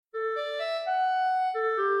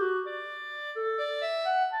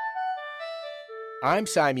I'm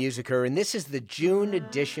Cy Musiker, and this is the June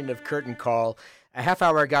edition of Curtain Call, a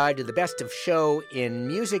half-hour guide to the best of show in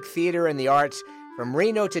music, theater, and the arts from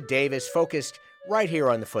Reno to Davis, focused right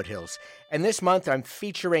here on the foothills. And this month, I'm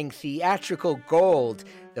featuring Theatrical Gold,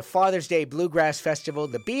 the Father's Day Bluegrass Festival,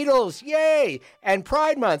 the Beatles, yay! And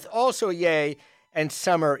Pride Month, also yay! And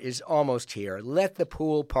summer is almost here. Let the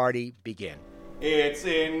pool party begin. It's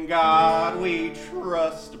in God we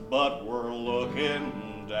trust, but we're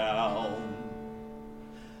looking down,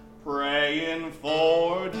 praying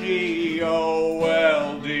for G-O-L-D.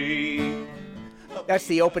 That's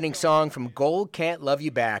the opening song from Gold Can't Love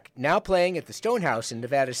You Back, now playing at the Stonehouse in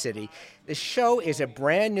Nevada City. The show is a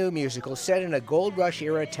brand new musical set in a Gold Rush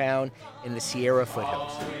era town in the Sierra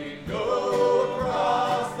foothills. We go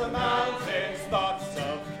across the mountains, thoughts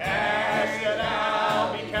of cash that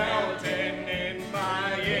I'll be counting in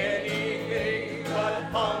my anything but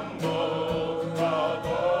humble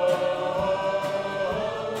trouble.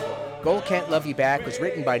 Gold Can't Love You Back was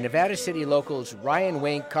written by Nevada City locals Ryan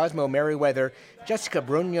Wink, Cosmo Merriweather, Jessica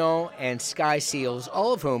Brugnon, and Cy Seals,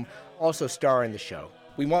 all of whom also star in the show.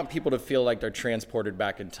 We want people to feel like they're transported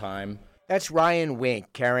back in time. That's Ryan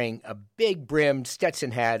Wink carrying a big-brimmed Stetson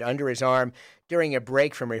hat under his arm during a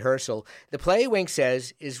break from rehearsal. The play, Wink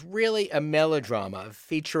says, is really a melodrama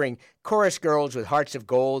featuring chorus girls with hearts of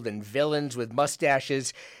gold and villains with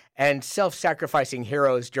mustaches and self-sacrificing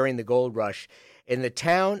heroes during the gold rush in the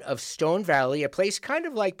town of Stone Valley, a place kind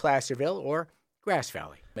of like Placerville or Grass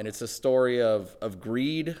Valley. And it's a story of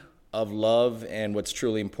greed, of love, and what's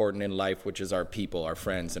truly important in life, which is our people, our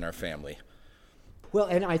friends, and our family. Well,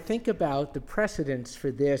 and I think about the precedents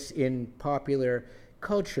for this in popular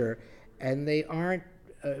culture, and they aren't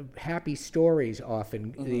happy stories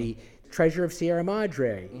often. Mm-hmm. The Treasure of Sierra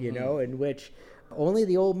Madre, you know, in which only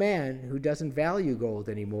the old man who doesn't value gold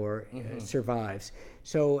anymore survives.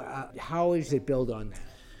 So how is it built on that?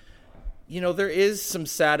 You know, there is some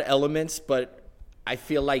sad elements, but I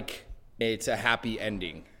feel like it's a happy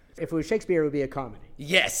ending. If it was Shakespeare, it would be a comedy.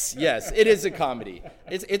 Yes, it is a comedy.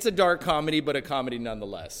 It's a dark comedy, but a comedy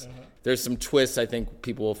nonetheless. There's some twists I think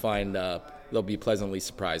people will find they'll be pleasantly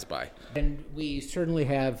surprised by. And we certainly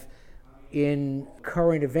have, in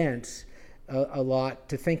current events, a lot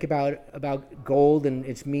to think about gold and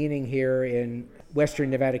its meaning here in western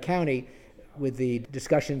Nevada County, with the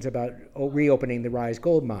discussions about reopening the Rise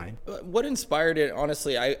Gold Mine. What inspired it,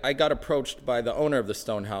 honestly, I got approached by the owner of the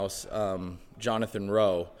Stonehouse, Jonathan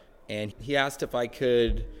Rowe, and he asked if I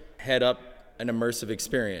could head up an immersive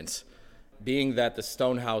experience. Being that the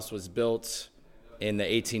Stonehouse was built in the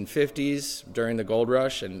 1850s during the gold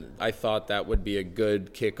rush, and I thought that would be a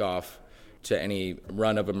good kickoff to any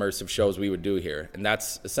run of immersive shows we would do here. And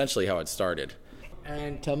that's essentially how it started.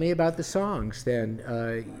 And tell me about the songs then.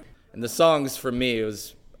 And the songs, for me, it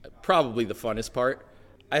was probably the funnest part.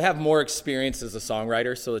 I have more experience as a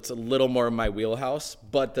songwriter, so it's a little more in my wheelhouse,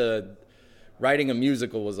 but writing a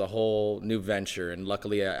musical was a whole new venture, and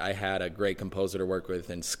luckily I had a great composer to work with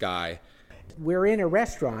in Sky. We're in a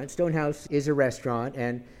restaurant. Stonehouse is a restaurant,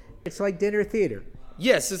 and it's like dinner theater.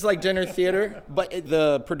 Yes, it's like dinner theater, but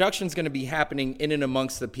the production's going to be happening in and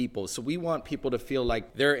amongst the people, so we want people to feel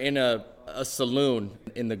like they're in a saloon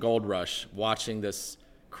in the gold rush watching this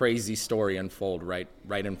crazy story unfold right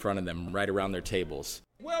in front of them, right around their tables.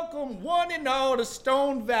 Welcome one and all to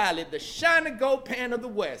Stone Valley, the shining gold pan of the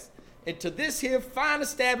West, and to this here fine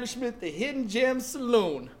establishment, the Hidden Gem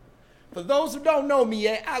Saloon. For those who don't know me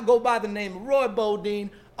yet, I go by the name of Roy Bodine,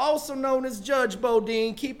 also known as Judge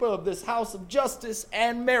Bodine, keeper of this house of justice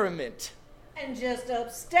and merriment. And just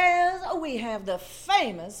upstairs, we have the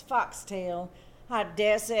famous foxtail. I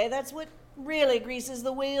dare say that's what really greases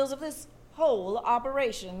the wheels of this whole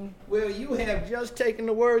operation. Well, you have just taken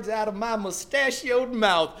the words out of my mustachioed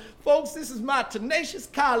mouth. Folks, this is my tenacious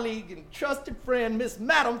colleague and trusted friend, Miss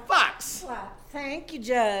Madam Fox. Why, thank you,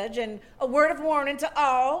 Judge. And a word of warning to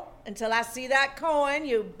all. Until I see that coin,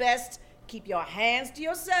 you best keep your hands to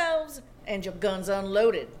yourselves and your guns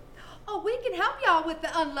unloaded. Oh, we can help y'all with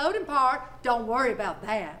the unloading part. Don't worry about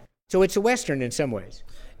that. So it's a Western in some ways.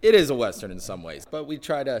 It is a Western in some ways, but we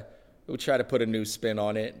try to put a new spin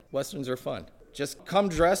on it. Westerns are fun. Just come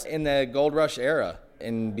dressed in the Gold Rush era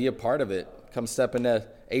and be a part of it. Come step into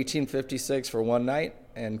 1856 for one night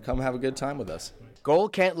and come have a good time with us.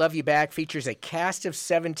 Gold Can't Love You Back features a cast of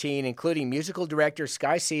 17, including musical director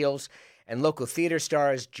Cy Seals and local theater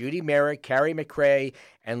stars Judy Merrick, Carrie McRae,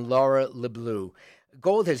 and Laura LeBlue.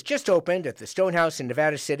 Gold has just opened at the Stonehouse in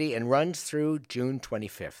Nevada City and runs through June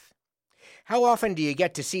 25th. How often do you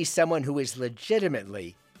get to see someone who is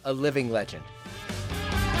legitimately a living legend?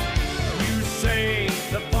 You say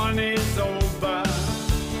the fun is over,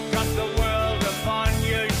 got the world to fall.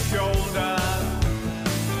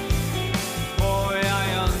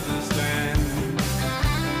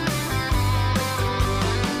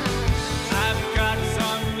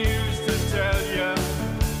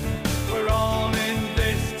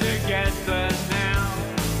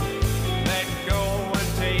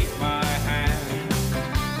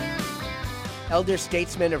 elder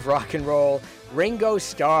statesman of rock and roll, Ringo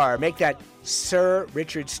Starr. Make that Sir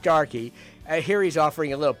Richard Starkey. Here he's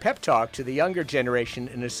offering a little pep talk to the younger generation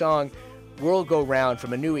in a song, World Go Round,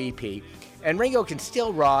 from a new EP. And Ringo can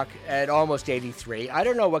still rock at almost 83. I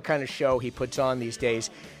don't know what kind of show he puts on these days,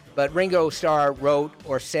 but Ringo Starr wrote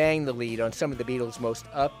or sang the lead on some of the Beatles' most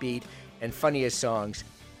upbeat and funniest songs.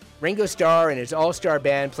 Ringo Starr and his all-star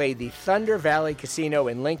band played the Thunder Valley Casino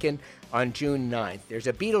in Lincoln on June 9th. There's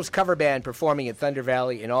a Beatles cover band performing at Thunder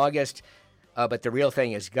Valley in August, but the real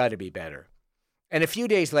thing has got to be better. And a few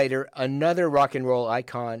days later, another rock and roll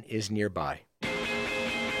icon is nearby.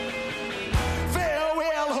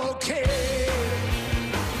 Farewell, okay.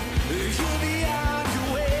 You'll be on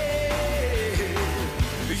your way.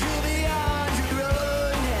 You'll be on your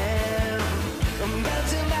own now. I'm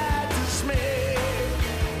melting my dismay.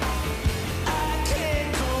 I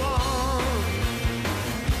can't go on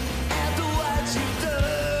after what you've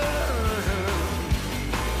done.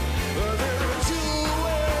 There are two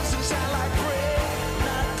words that sound like prayer.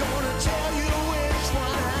 Not gonna tell you which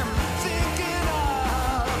one I'm thinking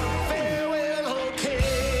of. Farewell, okay.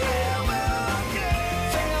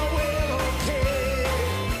 Farewell, okay.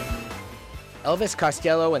 Elvis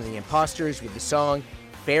Costello and the Imposters with the song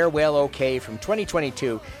Farewell OK from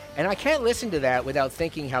 2022. And I can't listen to that without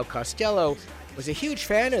thinking how Costello was a huge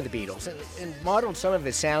fan of the Beatles and modeled some of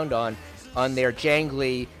his sound on their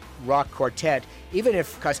jangly rock quartet, even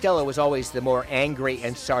if Costello was always the more angry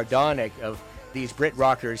and sardonic of these Brit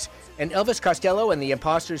rockers. And Elvis Costello and the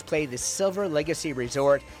Imposters played the Silver Legacy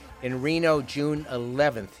Resort in Reno, June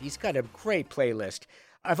 11th. He's got a great playlist.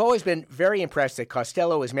 I've always been very impressed that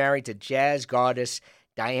Costello is married to jazz goddess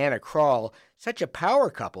Diana Krall, such a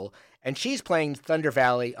power couple, and she's playing Thunder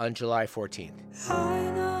Valley on July 14th.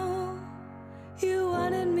 I know you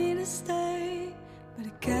wanted me to stay, but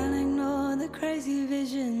I can't ignore the crazy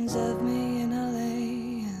visions of me in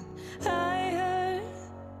LA. And I heard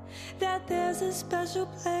that there's a special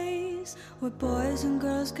place where boys and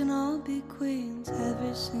girls can all be queens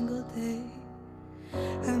every single day.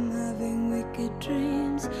 I'm having wicked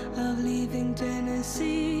dreams of leaving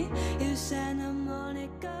Tennessee. If Santa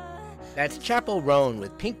Monica. That's Chapel Roan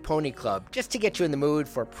with Pink Pony Club, just to get you in the mood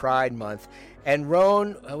for Pride Month. And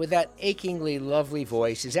Roan, with that achingly lovely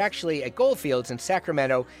voice, is actually at Goldfields in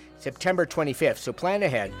Sacramento, September 25th, so plan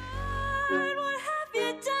ahead. What have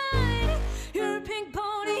you done? You're a pink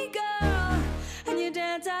pony girl, and you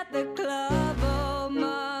dance at the club. Oh,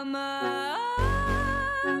 mama,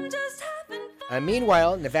 I'm just having fun.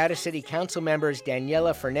 Meanwhile, Nevada City Council members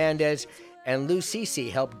Daniela Fernandez and Lou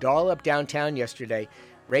Cece helped doll up downtown yesterday,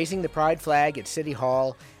 raising the pride flag at City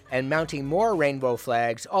Hall and mounting more rainbow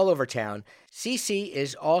flags all over town. Cece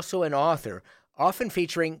is also an author, often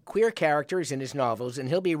featuring queer characters in his novels, and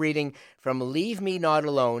he'll be reading from Leave Me Not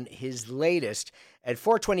Alone, his latest, at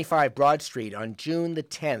 425 Broad Street on June the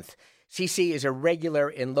 10th. Cece is a regular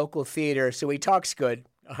in local theater, so he talks good,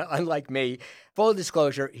 unlike me. Full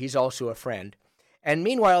disclosure, he's also a friend. And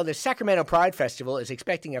meanwhile, the Sacramento Pride Festival is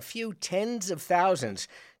expecting a few tens of thousands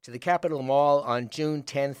to the Capitol Mall on June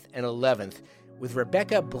 10th and 11th, with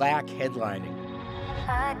Rebecca Black headlining.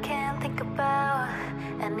 I can't think about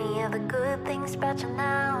any of the good things about you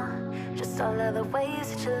now. Just all of the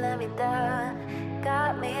ways that you let me down.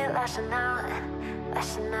 Got me lashing out,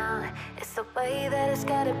 lashing out. It's the way that it's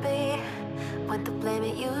gotta be. Went to blame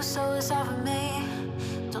it you, so it's all for me.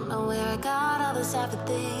 Don't know where I got all this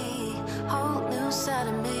apathy. Whole new side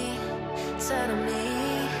of me, side of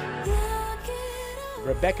me.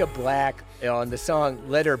 Rebecca Black on the song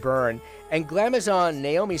Let Her Burn. And Glamazon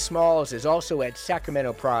Naomi Smalls is also at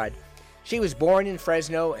Sacramento Pride. She was born in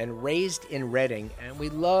Fresno and raised in Redding, and we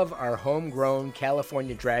love our homegrown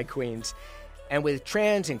California drag queens. And with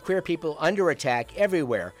trans and queer people under attack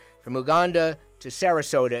everywhere, from Uganda to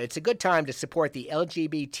Sarasota, it's a good time to support the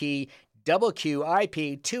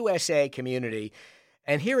LGBTQIP2SA community.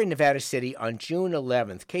 And here in Nevada City on June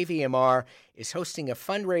 11th, KVMR is hosting a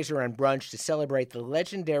fundraiser and brunch to celebrate the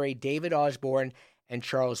legendary David Osborne and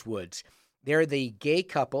Charles Woods. They're the gay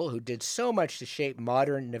couple who did so much to shape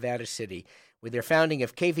modern Nevada City with their founding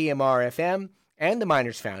of KVMR-FM and the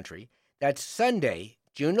Miners Foundry. That's Sunday,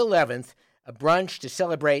 June 11th, a brunch to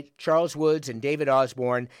celebrate Charles Woods and David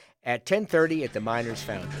Osborne at 10:30 at the Miners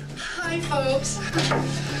Foundry. Hi, folks.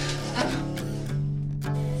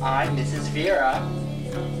 I'm Mrs. Vera.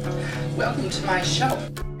 Welcome to my show.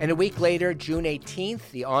 And a week later, June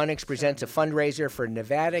 18th, the Onyx presents a fundraiser for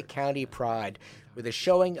Nevada County Pride with a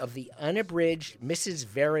showing of the unabridged Mrs.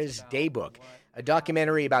 Vera's Daybook, a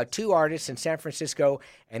documentary about two artists in San Francisco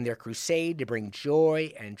and their crusade to bring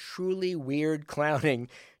joy and truly weird clowning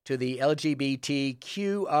to the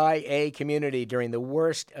LGBTQIA community during the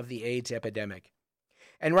worst of the AIDS epidemic.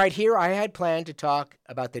 And right here, I had planned to talk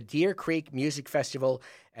about the Deer Creek Music Festival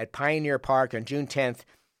at Pioneer Park on June 10th,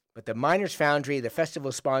 but the Miners Foundry, the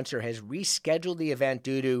festival sponsor, has rescheduled the event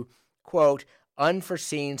due to, quote,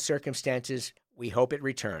 unforeseen circumstances. We hope it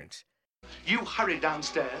returns. You hurried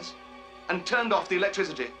downstairs and turned off the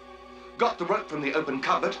electricity, got the rope from the open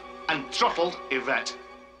cupboard, and throttled Yvette.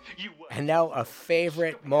 And now a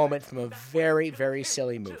favorite moment from a very, very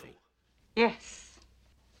silly movie. Yes.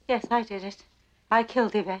 Yes, I did it. I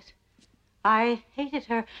killed Yvette. I hated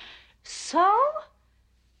her so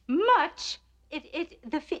much. Flames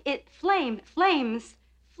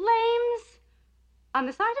on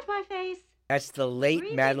the side of my face. That's the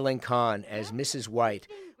late Madeline Kahn as Mrs. White,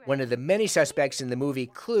 one of the many suspects in the movie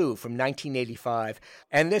Clue from 1985.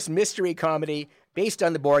 And this mystery comedy, based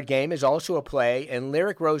on the board game, is also a play, and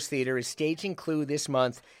Lyric Rose Theater is staging Clue this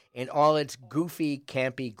month in all its goofy,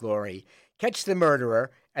 campy glory. Catch the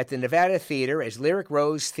murderer at the Nevada Theater as Lyric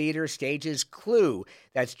Rose Theater stages Clue.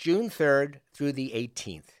 That's June 3rd through the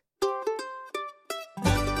 18th.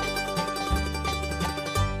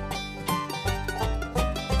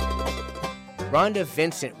 Rhonda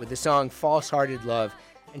Vincent with the song False-Hearted Love,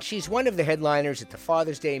 and she's one of the headliners at the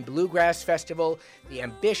Father's Day Bluegrass Festival, the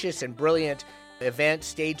ambitious and brilliant event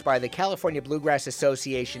staged by the California Bluegrass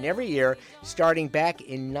Association every year, starting back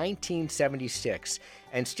in 1976,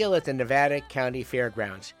 and still at the Nevada County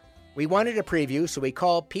Fairgrounds. We wanted a preview, so we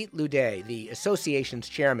called Pete Luday, the association's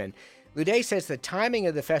chairman. Luday says the timing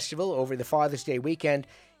of the festival over the Father's Day weekend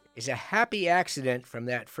is a happy accident from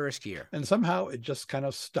that first year. And somehow it just kind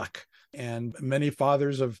of stuck. And many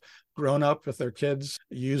fathers have grown up with their kids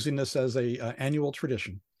using this as a annual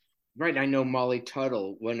tradition. Right. I know Molly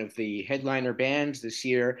Tuttle, one of the headliner bands this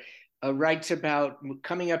year, writes about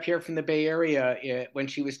coming up here from the Bay Area when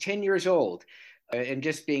she was 10 years old and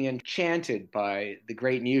just being enchanted by the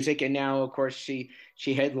great music. And now, of course, she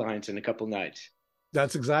headlines in a couple nights.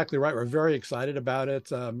 That's exactly right. We're very excited about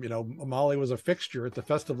it. Molly was a fixture at the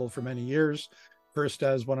festival for many years. First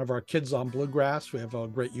as one of our Kids on Bluegrass. We have a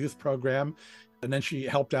great youth program. And then she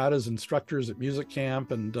helped out as instructors at music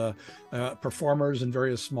camp and performers in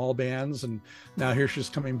various small bands. And now here she's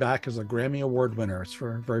coming back as a Grammy Award winner.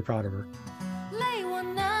 We're very proud of her. Late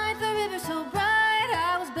one night, the river so bright,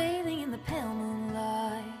 I was bathing in the pale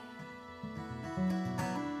moonlight.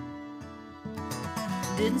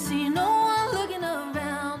 Didn't see no one looking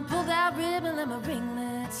around, pulled that ribbon, let my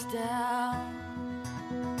ringlets down.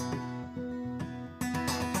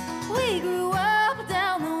 We grew up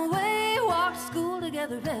down the way, walked to school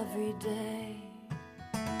together every day.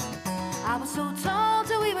 I was so tall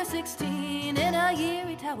till we were 16, in a year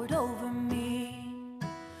he towered over me.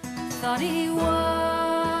 Thought he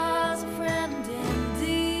was a friend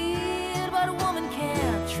indeed, but a woman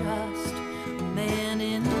can't trust a man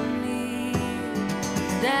in need.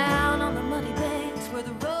 Down on the muddy banks where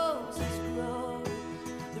the roses grow,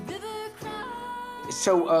 the river cries.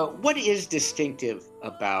 So what is distinctive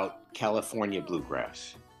about California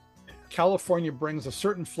bluegrass? California brings a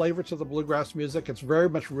certain flavor to the bluegrass music. It's very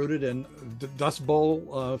much rooted in Dust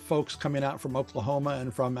Bowl folks coming out from Oklahoma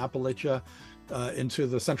and from Appalachia into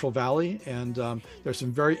the Central Valley. And there's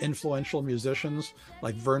some very influential musicians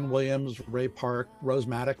like Vern Williams, Ray Park, Rose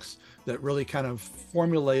Maddox that really kind of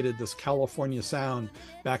formulated this California sound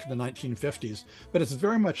back in the 1950s. But it's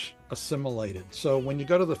very much assimilated. So when you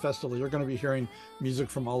go to the festival, you're going to be hearing music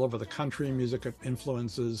from all over the country, music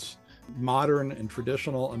influences modern and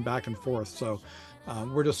traditional and back and forth. So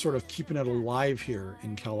we're just sort of keeping it alive here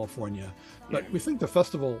in California. But we think the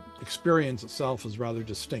festival experience itself is rather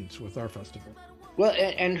distinct with our festival. Well,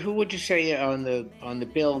 and who would you say on the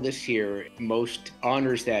bill this year most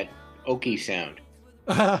honors that Okie sound?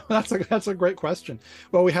 That's a great question.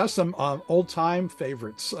 Well, we have some old-time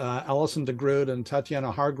favorites. Allison DeGrood and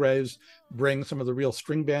Tatiana Hargraves bring some of the real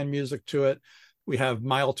string band music to it. We have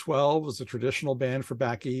Mile 12 as a traditional band for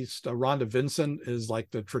back east. Rhonda Vincent is like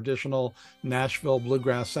the traditional Nashville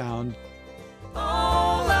bluegrass sound.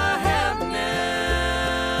 All I have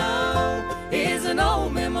now is an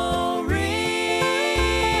old memory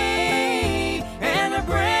and a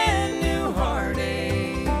brand new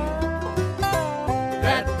heartache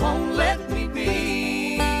that won't let me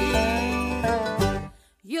be.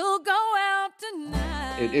 You'll go out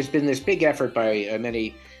tonight. There's been this big effort by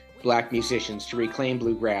many Black musicians to reclaim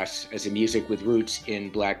bluegrass as a music with roots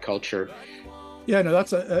in Black culture. Yeah, no,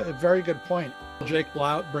 that's a very good point. Jake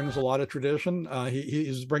Blount brings a lot of tradition.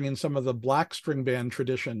 He's bringing some of the black string band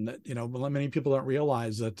tradition that, many people don't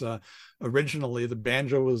realize that originally the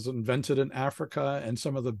banjo was invented in Africa, and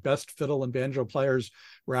some of the best fiddle and banjo players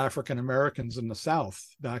were African Americans in the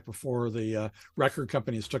South back before the record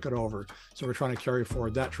companies took it over. So we're trying to carry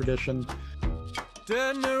forward that tradition.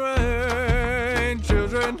 Didn't it rain,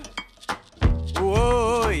 children?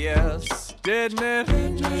 Oh, yes. Didn't it?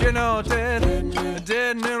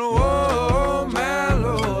 Didn't it? Oh, my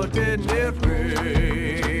Lord, didn't it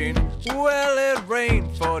rain? Well, it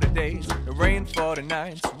rained 40 days, it rained 40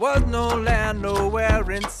 nights. Was no land nowhere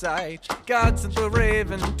in sight. God sent the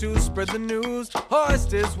raven to spread the news.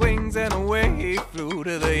 Hoist his wings and away he flew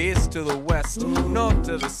to the east, to the west, north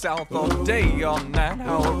to the south, all day, all night.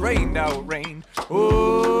 How it rained, how it rained.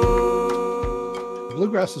 Oh.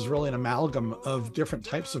 Bluegrass is really an amalgam of different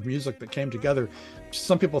types of music that came together.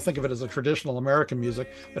 Some people think of it as a traditional American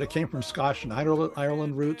music, but it came from Scotch and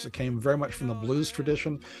Ireland roots. It came very much from the blues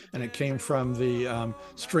tradition, and it came from the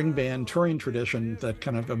string band touring tradition that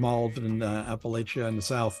kind of evolved in Appalachia and the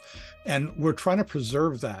South. And we're trying to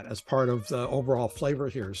preserve that as part of the overall flavor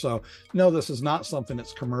here. So no, this is not something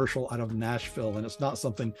that's commercial out of Nashville, and it's not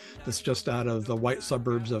something that's just out of the white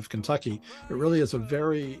suburbs of Kentucky. It really is a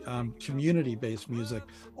very community-based music.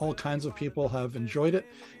 All kinds of people have enjoyed it.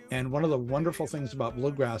 And one of the wonderful things about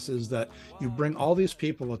bluegrass is that you bring all these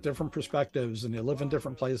people with different perspectives, and they live in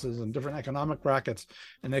different places and different economic brackets,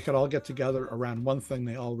 and they could all get together around one thing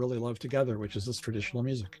they all really love together, which is this traditional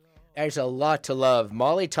music. There's a lot to love.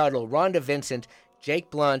 Molly Tuttle, Rhonda Vincent, Jake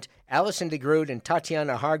Blount, Allison DeGroot, and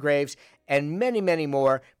Tatiana Hargraves, and many, many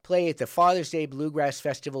more play at the Father's Day Bluegrass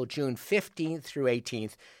Festival June 15th through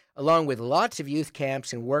 18th, along with lots of youth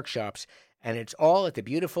camps and workshops, and it's all at the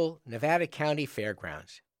beautiful Nevada County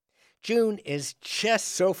Fairgrounds. June is just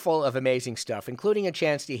so full of amazing stuff, including a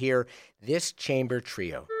chance to hear this chamber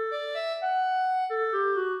trio.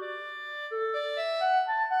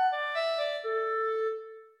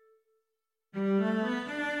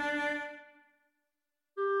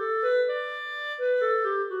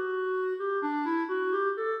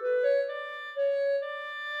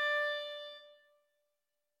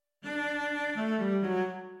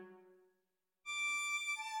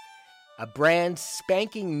 A brand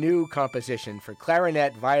spanking new composition for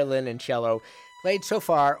clarinet, violin, and cello, played so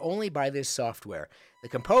far only by this software. The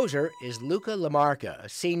composer is Luca Lamarca, a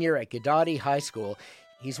senior at Gadati High School.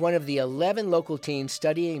 He's one of the 11 local teens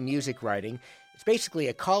studying music writing. It's basically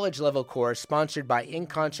a college-level course sponsored by In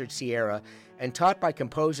Concert Sierra and taught by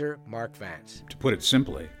composer Mark Vance. To put it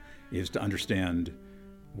simply, is to understand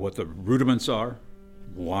what the rudiments are,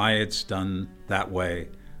 why it's done that way,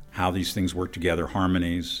 how these things work together,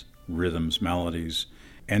 harmonies, rhythms, melodies,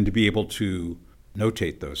 and to be able to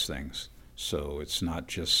notate those things. So it's not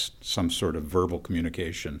just some sort of verbal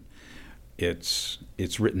communication. It's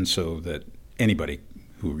written so that anybody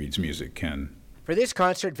who reads music can. For this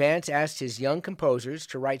concert, Vance asked his young composers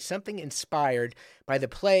to write something inspired by the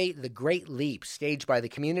play The Great Leap, staged by the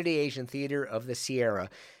Community Asian Theater of the Sierra.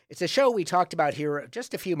 It's a show we talked about here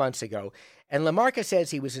just a few months ago, and Lamarca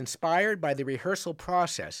says he was inspired by the rehearsal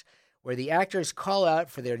process, where the actors call out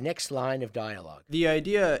for their next line of dialogue. The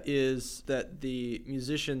idea is that the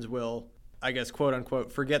musicians will, I guess, quote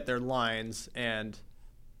unquote, forget their lines and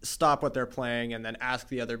stop what they're playing and then ask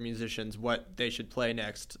the other musicians what they should play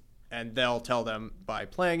next. And they'll tell them by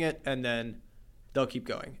playing it, and then they'll keep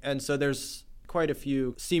going. And so there's quite a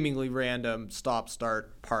few seemingly random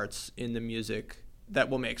stop-start parts in the music that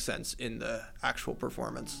will make sense in the actual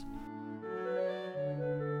performance.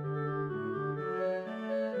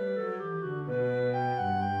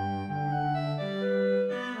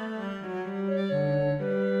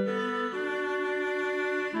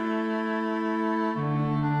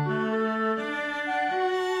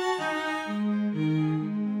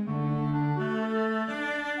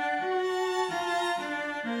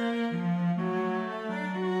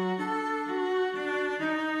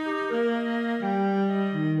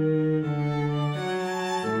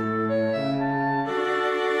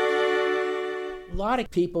 A lot of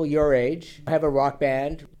people your age have a rock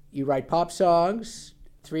band. You write pop songs,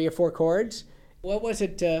 3 or 4 chords. What was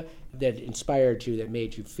it that inspired you, that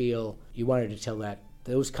made you feel you wanted to tell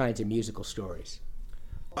those kinds of musical stories?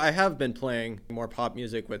 I have been playing more pop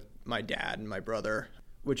music with my dad and my brother,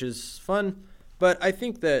 which is fun. But I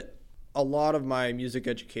think that a lot of my music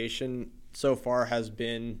education so far has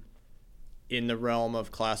been in the realm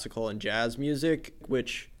of classical and jazz music,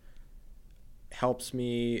 which helps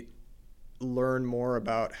me learn more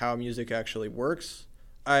about how music actually works.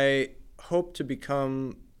 I hope to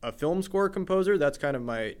become a film score composer. That's kind of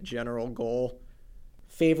my general goal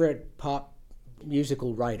favorite pop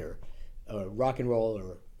musical writer, rock and roll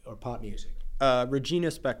or pop music? Regina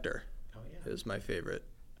Spektor is my favorite.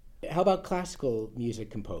 How about classical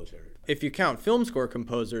music composer? If you count film score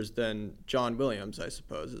composers, then John Williams, I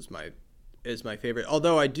suppose, is my favorite.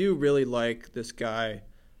 Although I do really like this guy,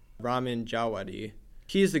 Ramin Djawadi.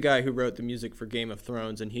 He's the guy who wrote the music for Game of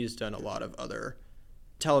Thrones, and he's done a lot of other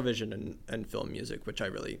television and film music, which I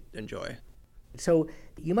really enjoy. So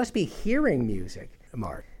you must be hearing music,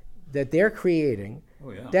 Mark, that they're creating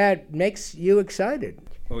yeah. that makes you excited.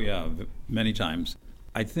 Oh, yeah, many times.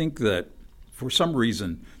 I think that for some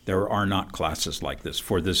reason there are not classes like this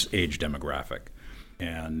for this age demographic.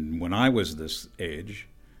 And when I was this age,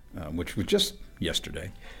 which was just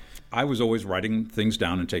yesterday, I was always writing things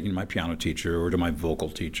down and taking to my piano teacher or to my vocal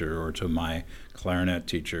teacher or to my clarinet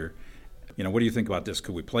teacher. You know, what do you think about this?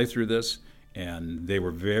 Could we play through this? And they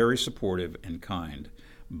were very supportive and kind.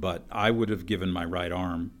 But I would have given my right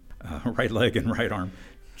arm, right leg and right arm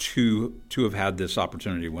to have had this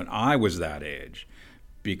opportunity when I was that age,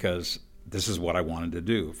 because this is what I wanted to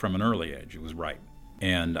do from an early age. It was right.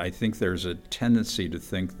 And I think there's a tendency to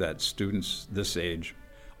think that students this age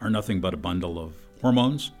are nothing but a bundle of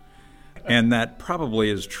hormones. And that probably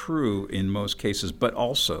is true in most cases, but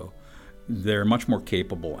also they're much more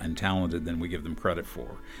capable and talented than we give them credit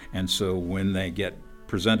for. And so when they get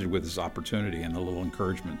presented with this opportunity and a little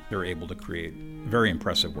encouragement, they're able to create very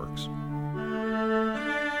impressive works.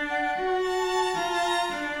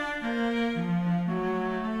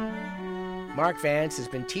 Mark Vance has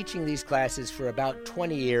been teaching these classes for about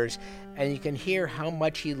 20 years, and you can hear how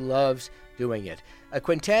much he loves doing it. A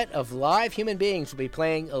quintet of live human beings will be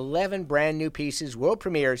playing 11 brand new pieces, world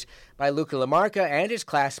premieres by Luca LaMarca and his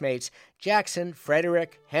classmates Jackson,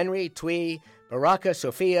 Frederick, Henry, Twee, Baraka,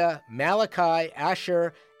 Sophia, Malachi,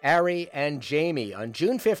 Asher, Ari, and Jamie on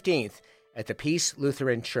June 15th at the Peace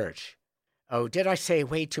Lutheran Church. Oh, did I say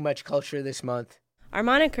way too much culture this month? Our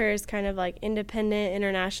moniker is kind of like independent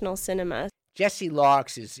international cinema. Jesse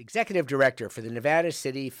Laux is executive director for the Nevada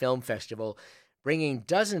City Film Festival, bringing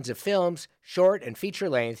dozens of films, short and feature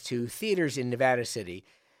length, to theaters in Nevada City.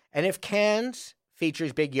 And if Cannes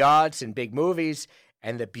features big yachts and big movies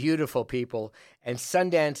and the beautiful people, and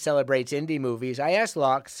Sundance celebrates indie movies, I asked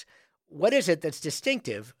Laux, what is it that's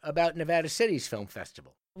distinctive about Nevada City's film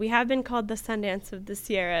festival? We have been called the Sundance of the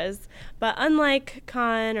Sierras, but unlike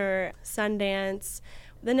Cannes or Sundance,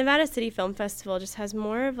 the Nevada City Film Festival just has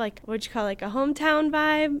more of like, what you call like a hometown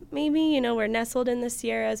vibe, maybe. You know, we're nestled in the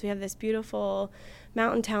Sierras. We have this beautiful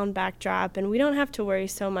mountain town backdrop, and we don't have to worry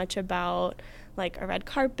so much about like a red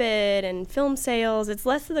carpet and film sales. It's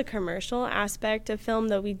less of the commercial aspect of film,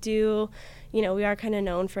 though we do, you know, we are kind of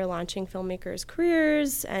known for launching filmmakers'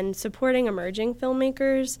 careers and supporting emerging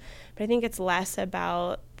filmmakers. But I think it's less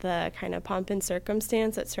about the kind of pomp and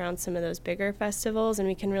circumstance that surrounds some of those bigger festivals, and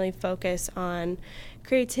we can really focus on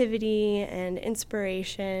creativity and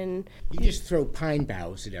inspiration. You just throw pine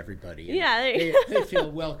boughs at everybody. Yeah. They feel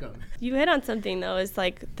welcome. You hit on something, though, is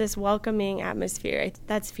like this welcoming atmosphere.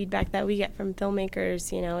 That's feedback that we get from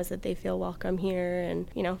filmmakers, you know, is that they feel welcome here and,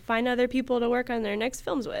 you know, find other people to work on their next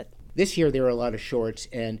films with. This year there are a lot of shorts,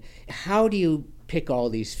 and how do you pick all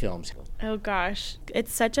these films? Oh, gosh.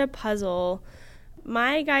 It's such a puzzle.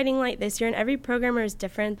 My guiding light this year, and every programmer is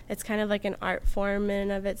different, it's kind of like an art form in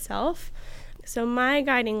and of itself. So my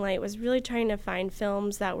guiding light was really trying to find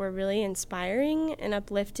films that were really inspiring and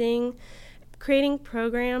uplifting, creating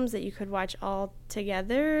programs that you could watch all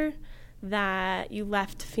together, that you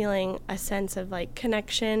left feeling a sense of like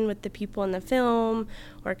connection with the people in the film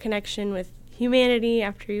or connection with humanity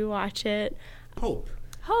after you watch it. Hope.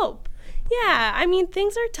 Yeah, I mean,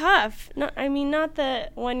 things are tough. Not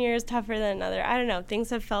that one year is tougher than another. I don't know.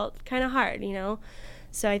 Things have felt kind of hard, you know?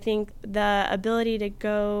 So I think the ability to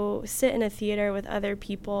go sit in a theater with other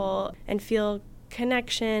people and feel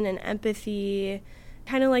connection and empathy,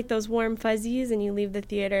 kind of like those warm fuzzies, and you leave the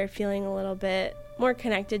theater feeling a little bit more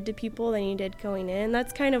connected to people than you did going in.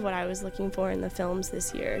 That's kind of what I was looking for in the films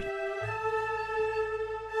this year.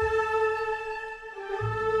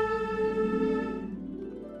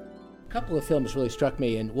 A couple of films really struck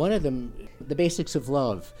me, and one of them, The Basics of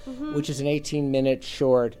Love, which is an 18-minute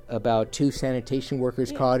short about two sanitation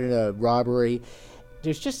workers caught in a robbery.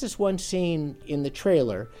 There's just this one scene in the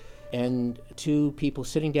trailer, and two people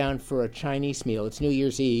sitting down for a Chinese meal. It's New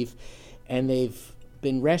Year's Eve, and they've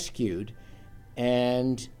been rescued.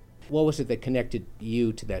 And what was it that connected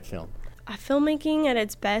you to that film? Filmmaking at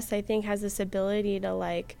its best, I think, has this ability to,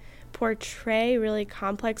 like, portray really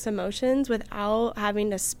complex emotions without having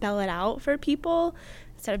to spell it out for people.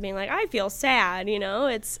 Instead of being like, I feel sad,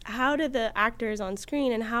 it's how do the actors on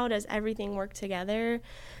screen and how does everything work together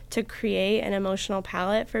to create an emotional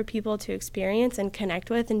palette for people to experience and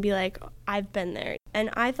connect with and be like, I've been there.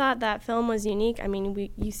 And I thought that film was unique. I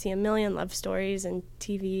mean, you see a million love stories in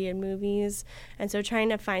TV and movies, and so trying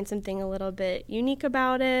to find something a little bit unique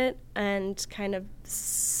about it and kind of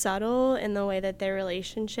subtle in the way that their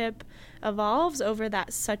relationship evolves over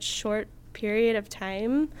that such short period of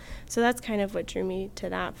time. So that's kind of what drew me to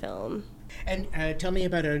that film. And tell me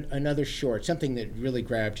about another short, something that really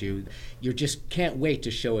grabbed you. You just can't wait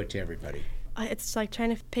to show it to everybody. It's like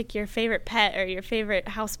trying to pick your favorite pet or your favorite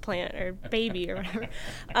houseplant or baby or whatever.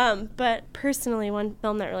 But personally, one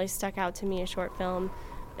film that really stuck out to me, a short film,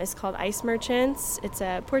 is called Ice Merchants. It's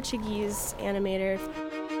a Portuguese animator.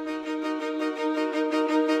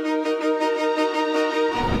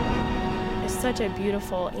 Such a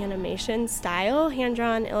beautiful animation style,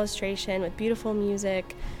 hand-drawn illustration with beautiful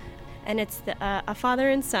music, and it's a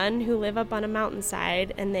father and son who live up on a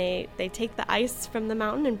mountainside, and they take the ice from the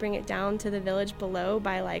mountain and bring it down to the village below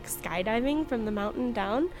by like skydiving from the mountain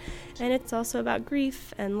down. And it's also about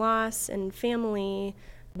grief and loss and family.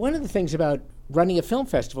 One of the things about running a film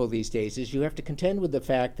festival these days is you have to contend with the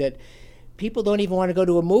fact that people don't even want to go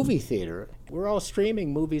to a movie theater. We're all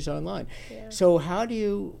streaming movies online. Yeah. So how do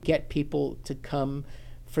you get people to come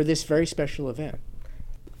for this very special event?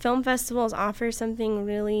 Film festivals offer something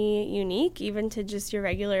really unique, even to just your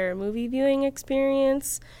regular movie viewing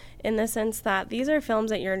experience, in the sense that these are films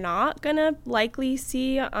that you're not going to likely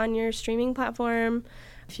see on your streaming platform.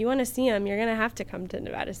 If you want to see them, you're going to have to come to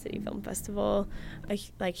Nevada City Film Festival.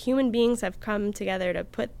 Like human beings have come together to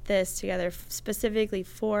put this together specifically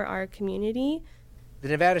for our community. The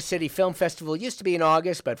Nevada City Film Festival used to be in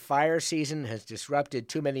August, but fire season has disrupted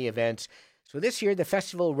too many events. So this year, the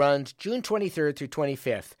festival runs June 23rd through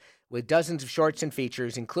 25th, with dozens of shorts and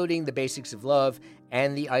features, including The Basics of Love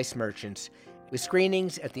and The Ice Merchants, with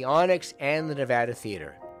screenings at the Onyx and the Nevada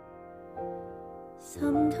Theater.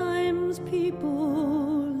 Sometimes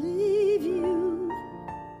people leave you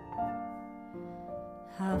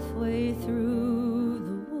halfway through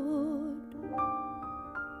the wood.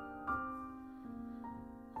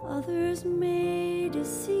 Others may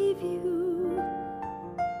deceive you.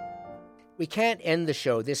 We can't end the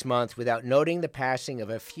show this month without noting the passing of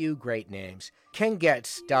a few great names. Ken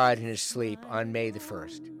Getz died in his sleep on May the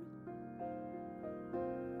 1st.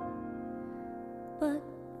 But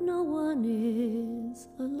no one is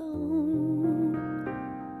alone.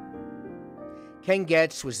 Ken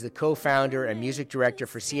Getz was the co-founder and music director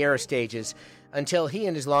for Sierra Stages until he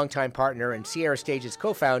and his longtime partner and Sierra Stages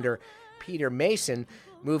co-founder, Peter Mason,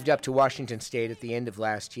 moved up to Washington State at the end of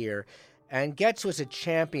last year. And Getz was a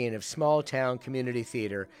champion of small-town community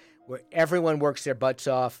theater where everyone works their butts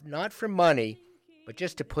off, not for money, but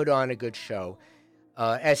just to put on a good show,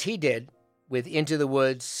 as he did with Into the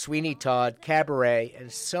Woods, Sweeney Todd, Cabaret, and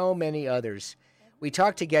so many others. We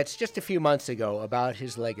talked to Getz just a few months ago about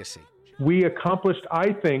his legacy. We accomplished,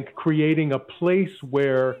 I think, creating a place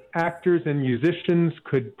where actors and musicians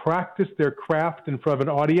could practice their craft in front of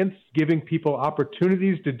an audience, giving people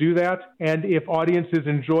opportunities to do that. And if audiences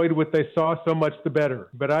enjoyed what they saw, so much the better.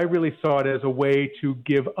 But I really saw it as a way to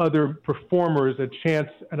give other performers a chance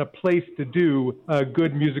and a place to do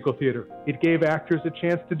good musical theater. It gave actors a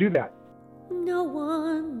chance to do that. No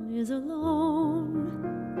one is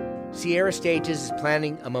alone. Sierra Stages is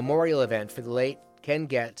planning a memorial event for the late Ken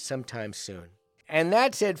Getz sometime soon. And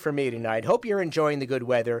that's it for me tonight. Hope you're enjoying the good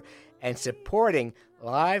weather and supporting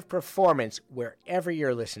live performance wherever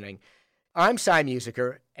you're listening. I'm Cy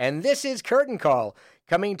Musiker, and this is Curtain Call,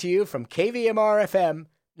 coming to you from KVMR-FM,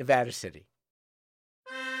 Nevada City.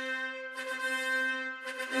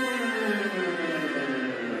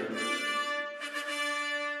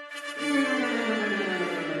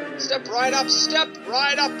 Step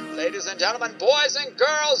right up, ladies and gentlemen, boys and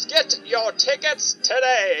girls, get your tickets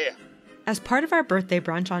today. As part of our birthday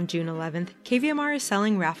brunch on June 11th, KVMR is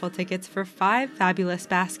selling raffle tickets for 5 fabulous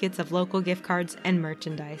baskets of local gift cards and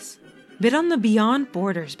merchandise. Bid on the Beyond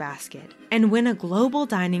Borders basket and win a global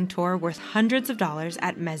dining tour worth hundreds of dollars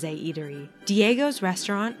at Meze Eatery, Diego's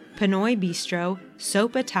Restaurant, Pinoy Bistro,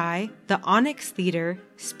 Sopa Thai, the Onyx Theater,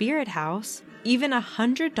 Spirit House, even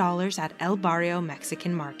 $100 at El Barrio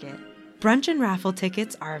Mexican Market. Brunch and raffle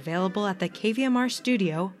tickets are available at the KVMR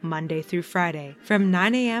studio Monday through Friday from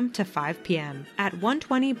 9 a.m. to 5 p.m. at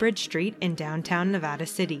 120 Bridge Street in downtown Nevada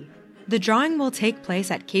City. The drawing will take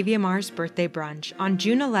place at KVMR's birthday brunch on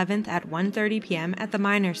June 11th at 1:30 p.m. at the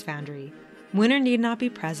Miners Foundry. Winner need not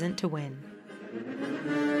be present to win.